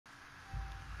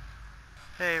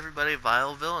Hey everybody,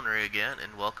 Vile Villainy again,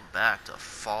 and welcome back to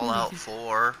Fallout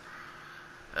 4.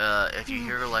 If you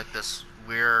hear like this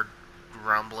weird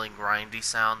rumbling, grindy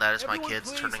sound, that is my Everyone,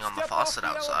 kids please turning on the step off faucet the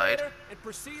outside. elevator and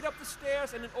proceed up the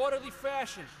stairs in an orderly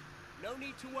fashion. No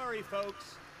need to worry,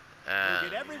 folks. And We'll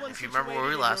get everyone if you remember where we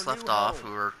situated in last your left new off, home.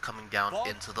 we were coming down Vault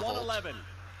into the vault 111.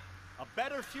 A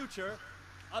better future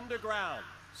underground.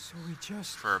 So we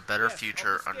just... for a better Yes,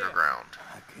 future up the stairs. underground.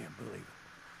 I can't believe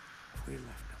it. If we left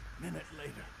a minute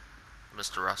later...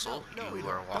 Mr. Russell, No, you no,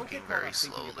 are don't walking get caught very up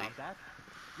thinking slowly. about that.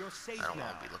 You're safe I don't now.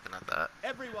 want to be looking at that.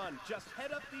 Everyone, just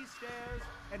head up these stairs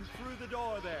and through the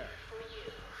door there.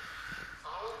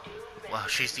 Wow,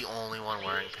 she's the only one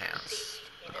wearing pants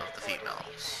of the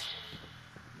females.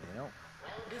 Male.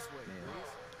 This way, please.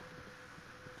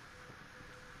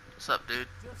 What's up, dude?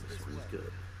 Just this way.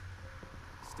 Good.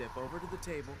 Step over to the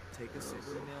table, take a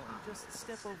cigarette nail, and just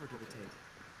step over to the table.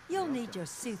 You'll need your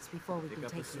suits before we Pick can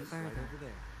up the take you suits right further. over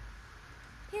there.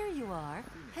 Here you are.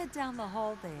 Head down the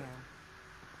hall there.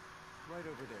 Right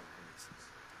over there, please.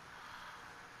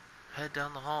 Head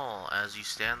down the hall as you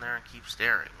stand there and keep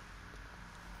staring.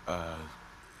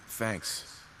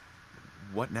 Thanks.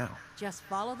 What now? Just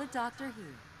follow the doctor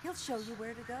here. He'll show you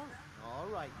where to go. All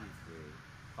right, you three.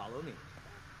 Follow me.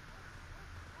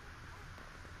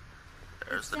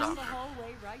 There's It's the down doctor. the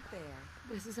hallway right there.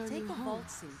 This is our Take new a home. vault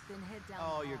suit, then head down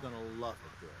Oh, the you're hall. gonna love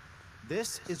it, girl.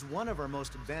 This is one of our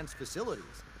most advanced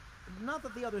facilities. Not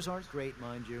that the others aren't great,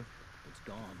 mind you. It's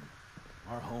gone.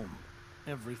 Our home.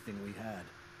 Everything we had.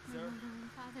 Sir?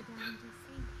 Father down to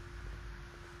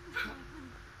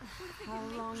see. How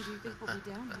long do you think we'll be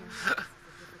down here?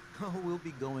 Oh, we'll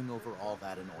be going over all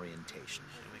that in orientation.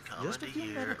 We come Just a into few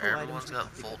here, medical everyone's items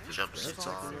got to Volt fix. jumpsuits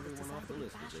on. Everyone off the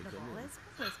list as they come Fashionable in. as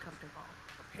well as comfortable.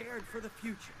 Prepared for the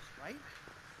future, right?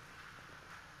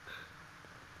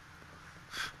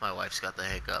 My wife's got the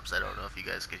hiccups. I don't know if you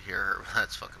guys could hear her, but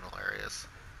that's fucking hilarious.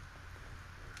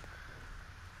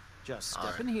 Just step All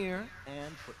right. in here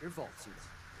and put your vault suit on.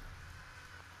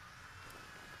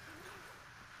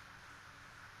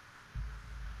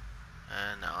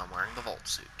 And now I'm wearing the Volt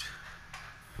suit.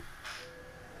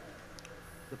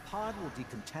 The pod will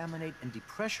decontaminate and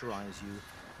depressurize you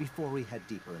before we head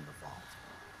deeper in the vault.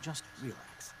 Just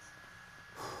relax.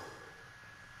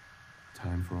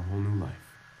 Time for a whole new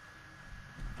life.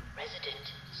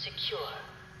 Resident secure.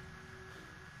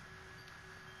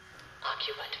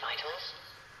 Occupant vitals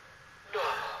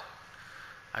normal.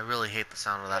 I really hate the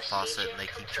sound of that faucet, and they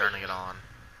keep turning it on.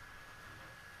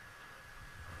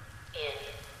 In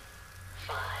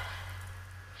 5,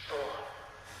 4,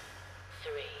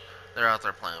 3. They're out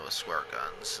there playing with squirt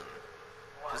guns,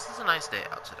 and this is a nice day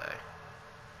out today.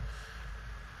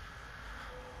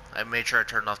 I made sure I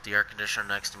turned off the air conditioner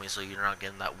next to me so you're not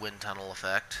getting that wind tunnel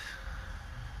effect.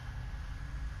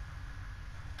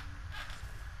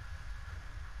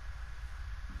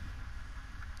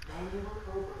 Manual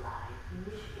override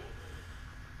initiated.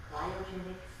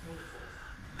 Cryogenic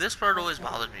stasis. This part always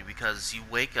bothered me because you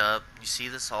wake up, you see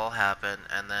this all happen,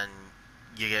 and then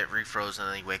you get refrozen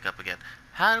and then you wake up again.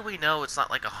 How do we know it's not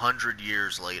like 100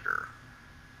 years later?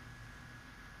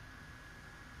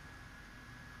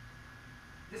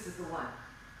 This is the one.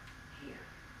 Here.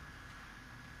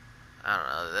 I don't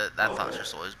know, that thought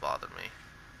just always bothered me.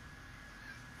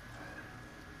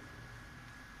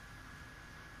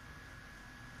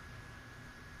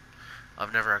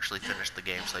 I've never actually finished the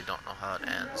game, so I don't know how it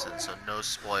ends, and so no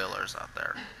spoilers out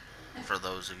there for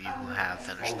those of you who have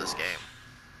finished this game.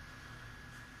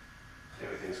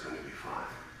 Everything's going to be fine.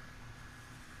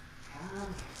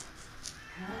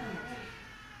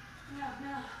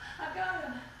 No, I got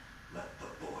him. Let the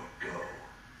boy go.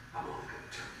 I'm only going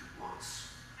to tell you once.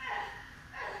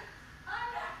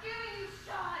 I'm not giving you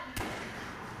Sean.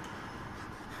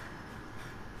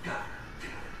 God damn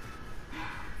it.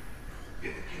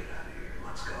 Get the kid out of here and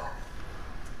let's go.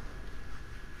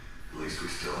 At least we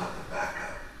still have the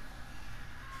backup.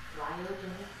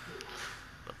 Cryogenic suit.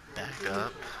 But back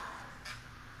up.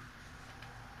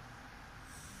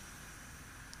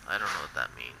 I don't know what that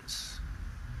means.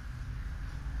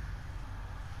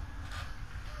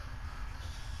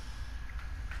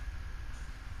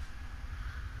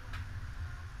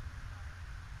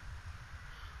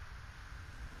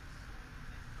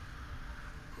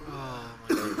 Oh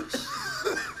my goodness.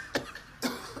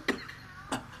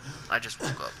 I just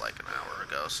woke up like an hour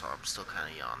ago, so I'm still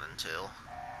kind of yawning too.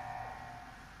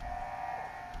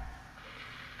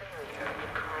 Failure in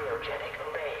cryogenic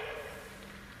array.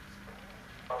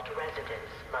 Vault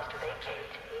residents must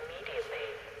vacate immediately.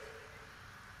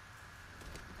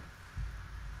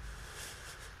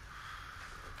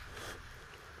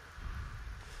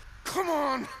 Come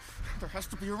on! There has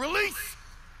to be a release!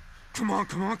 Come on,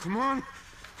 come on, come on!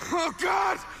 Oh,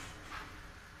 God!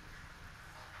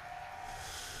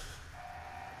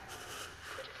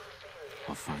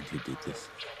 I'll find who did this,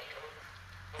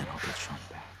 and I'll get Sean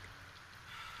back.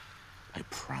 I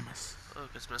promise.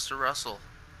 Look, it's Mr. Russell.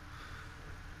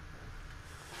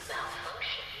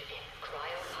 Malfunction in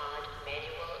cryopod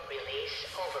manual release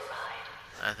override.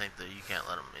 I think that you can't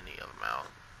let any of them out.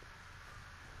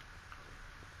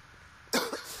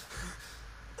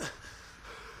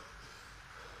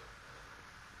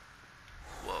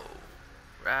 Whoa.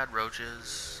 Rad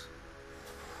roaches.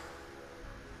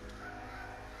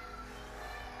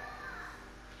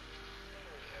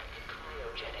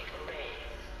 Cryogenic array.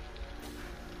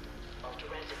 Vault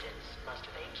residents must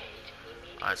vacate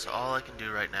immediately. Alright, so all I can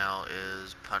do right now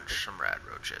is punch some rad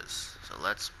roaches. So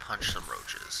let's punch some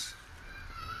roaches.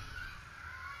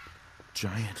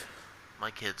 Giant.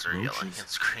 My kids are Roaches? yelling and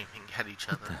screaming at each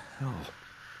What other. the hell?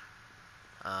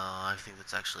 I think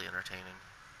that's actually entertaining.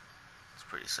 It's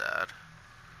pretty sad.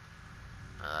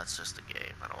 That's just a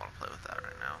game. I don't want to play with that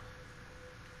right now.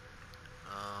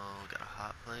 Oh, we got a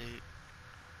hot plate.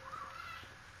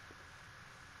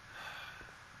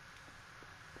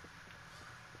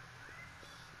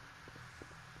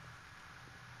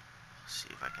 See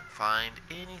if I can find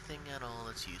anything at all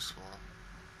that's useful.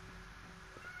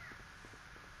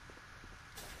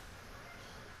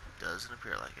 Doesn't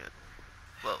appear like it.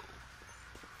 Whoa.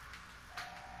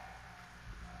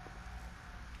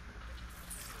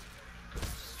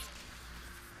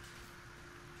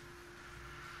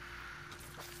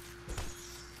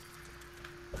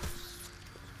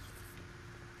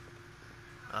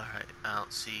 Alright, I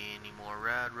don't see any more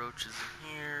rad roaches in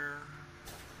here.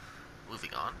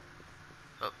 Moving on.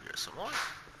 Oh, here's some more.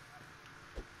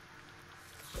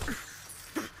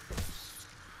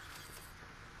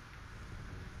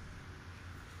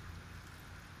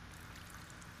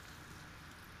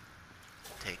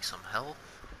 Take some health.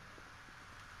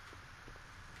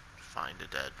 Find a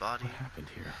dead body. What happened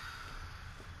here?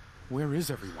 Where is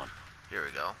everyone? Here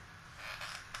we go.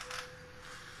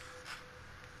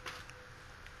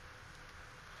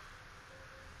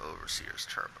 Overseer's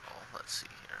terminal. Let's see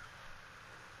here.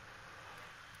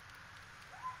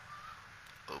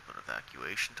 Open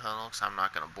evacuation tunnel, because I'm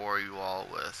not going to bore you all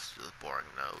with the boring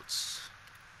notes.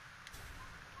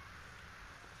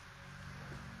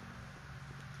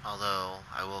 Although,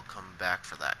 I will come back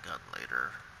for that gun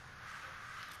later.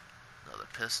 Another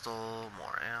pistol,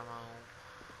 more ammo.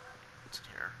 What's in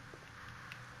here?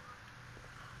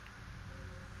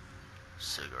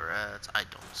 Cigarettes. I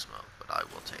don't smoke, but I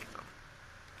will take them.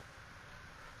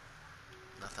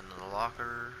 Nothing in the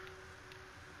locker.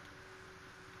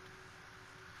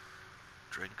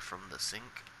 Drink from the sink.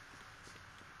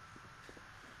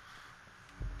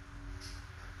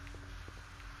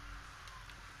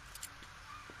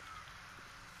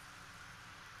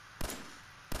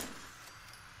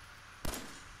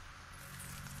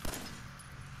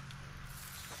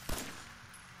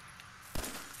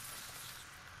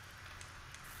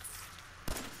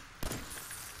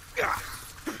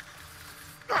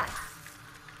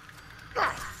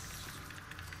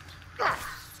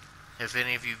 If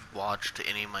any of you've watched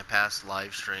any of my past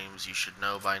live streams, you should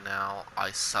know by now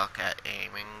I suck at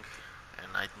aiming,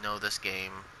 and I know this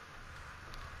game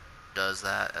does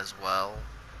that as well.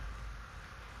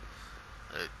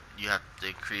 You have to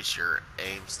increase your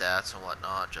aim stats and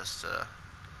whatnot just to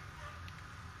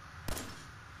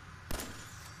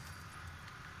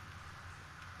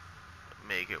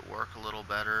make it work a little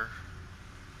better.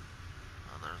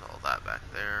 Oh, there's all that back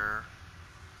there.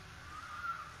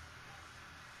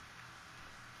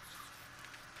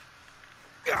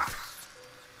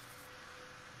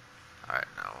 Alright,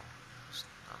 now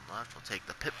on left, we'll take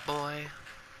the Pip-Boy.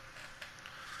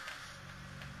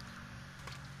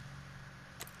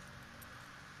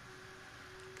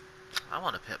 I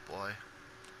want a Pip-Boy.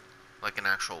 Like an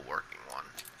actual working one.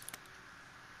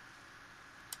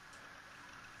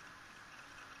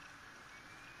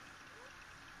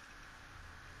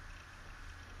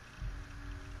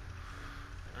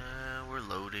 We're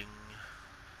loading.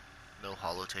 No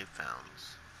holotape found.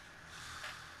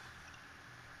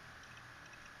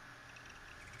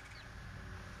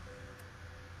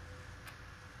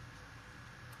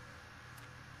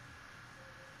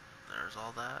 There's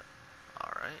all that.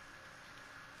 Alright.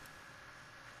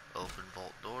 Open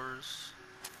vault doors.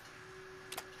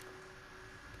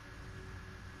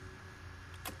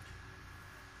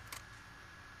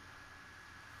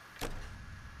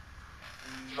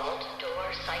 Vault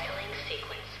door cycling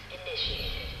sequence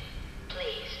initiated.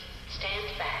 Please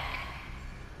stand back.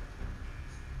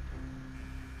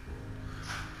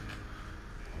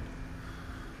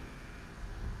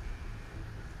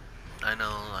 I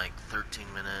know like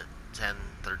 13-minute, 10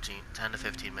 to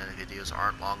 15-minute videos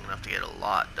aren't long enough to get a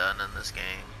lot done in this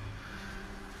game.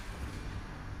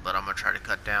 But I'm going to try to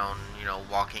cut down,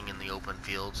 walking in the open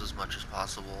fields as much as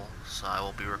possible. So I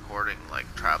will be recording, like,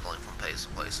 traveling from place to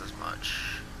place as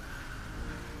much.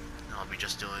 And I'll be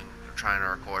just trying to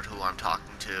record who I'm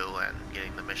talking to and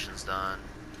getting the missions done.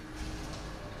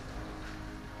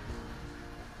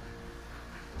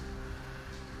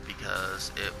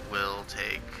 Because it will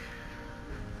take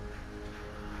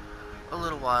a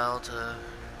little while to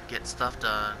get stuff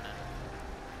done.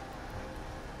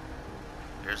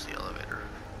 Here's the elevator.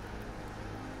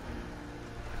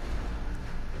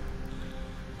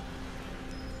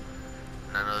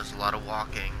 And I know there's a lot of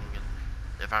walking.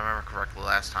 If I remember correctly,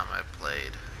 last time I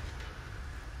played,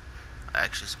 I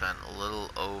actually spent a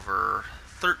little over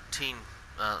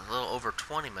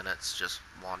 20 minutes just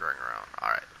wandering around.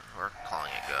 Alright, we're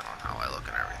calling it good on how I look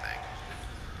and everything.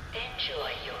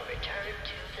 Enjoy your return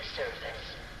to the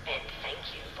surface, and thank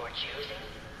you for choosing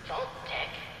Vault Tech.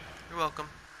 You're welcome.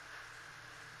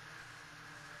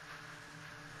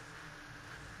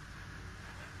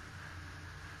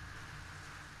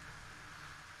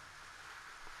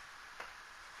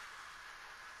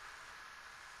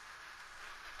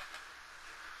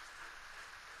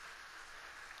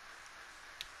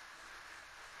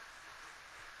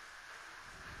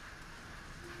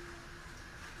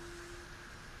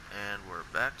 And we're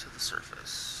back to the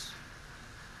surface.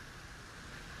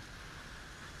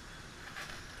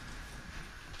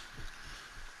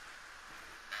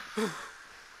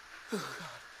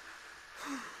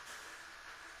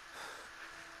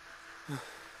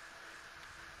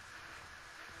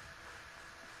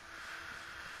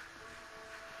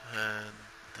 And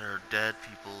there are dead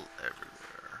people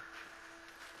everywhere.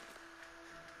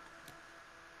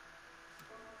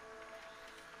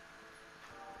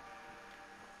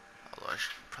 Although I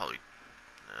should probably,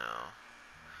 no.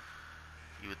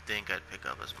 You would think I'd pick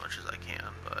up as much as I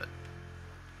can, but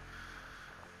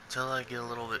until I get a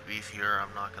little bit beefier,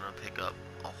 I'm not going to pick up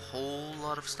a whole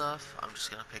lot of stuff. I'm just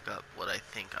going to pick up what I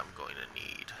think I'm going to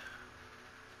need.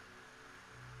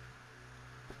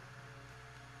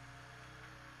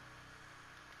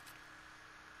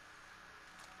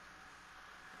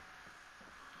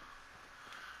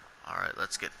 Alright,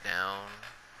 let's get down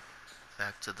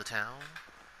back to the town.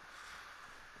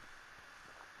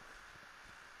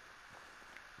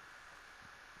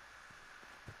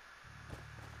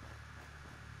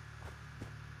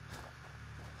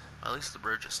 At least the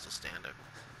bridge is still standing.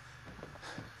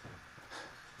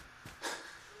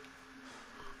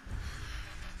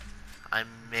 I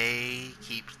may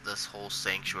keep this whole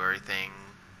sanctuary thing.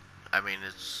 I mean,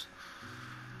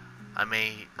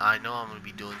 I know I'm going to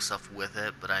be doing stuff with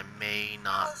it, but I may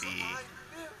not be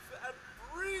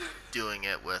doing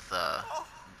it with,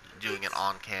 doing it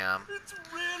on cam. It's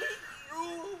really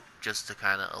you. Just to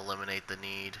kind of eliminate the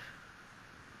need.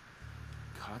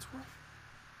 Codsworth?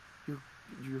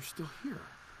 You're still here.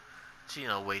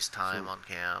 To, waste time on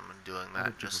cam and doing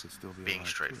other that, people just could still be being alive,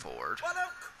 too. straightforward. Well,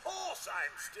 of course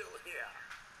I'm still here.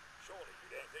 Surely you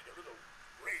don't think a little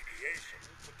radiation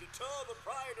would deter the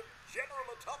pride of General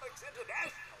Atomics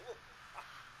International?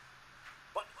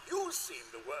 But you seem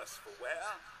the worse for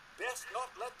wear. Best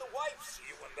not let the wife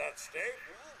see you in that state.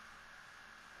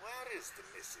 Where is the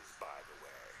missus, by the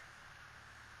way?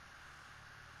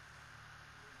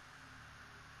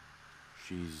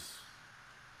 She's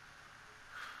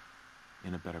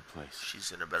in a better place.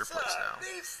 She's in a better Sir, place now.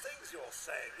 these things you're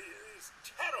saying, these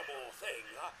terrible things,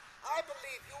 I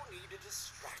believe you need a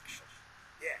distraction.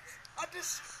 Yes, a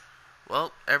distraction.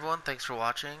 Well, everyone, thanks for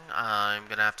watching. I'm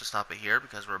going to have to stop it here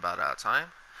because we're about out of time.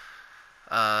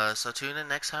 So tune in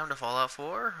next time to Fallout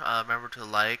 4. Remember to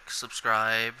like,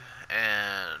 subscribe,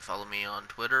 and follow me on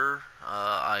Twitter.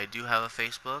 I do have a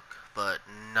Facebook, but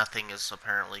nothing is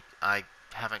apparently... I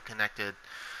haven't connected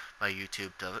my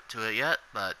YouTube to it yet,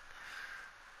 but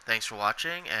thanks for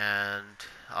watching, and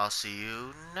I'll see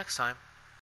you next time.